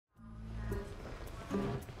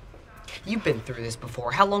You've been through this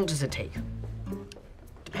before. How long does it take?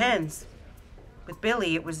 Depends. With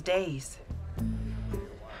Billy, it was days.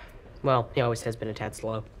 Well, he always has been a tad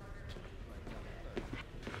slow.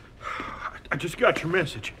 I just got your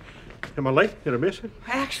message. Am I late? Did I miss it?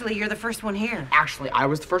 Actually, you're the first one here. Actually, I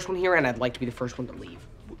was the first one here, and I'd like to be the first one to leave.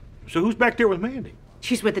 So who's back there with Mandy?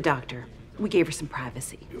 She's with the doctor. We gave her some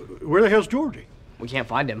privacy. Where the hell's Georgie? We can't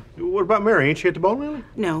find him. What about Mary? Ain't she at the bowling alley?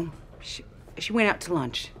 No, she went out to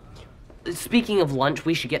lunch. Speaking of lunch,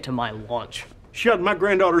 we should get to my lunch. Sheldon, my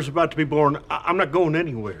granddaughter's about to be born. I'm not going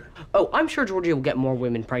anywhere. Oh, I'm sure Georgie will get more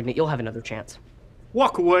women pregnant. You'll have another chance.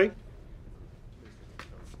 Walk away.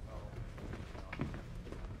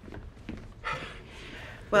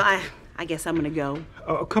 Well, I guess I'm gonna go.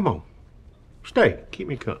 Come on. Stay. Keep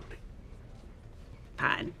me company.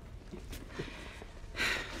 Fine.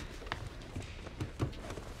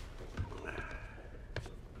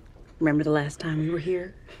 Remember the last time you were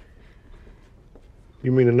here?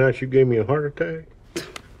 You mean the night you gave me a heart attack?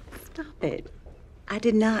 Stop it. I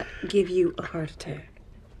did not give you a heart attack.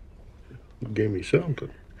 You gave me something.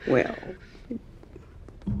 Well.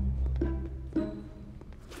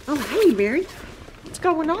 Oh, hey, Mary. What's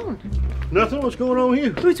going on? Nothing? What's going on here?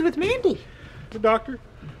 Who's with Mandy? The doctor.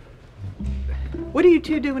 What are you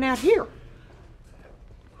two doing out here?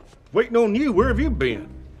 Waiting on you. Where have you been?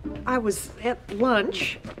 I was at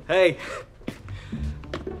lunch. Hey,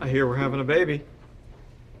 I hear we're having a baby.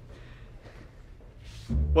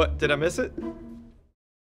 What, did I miss it?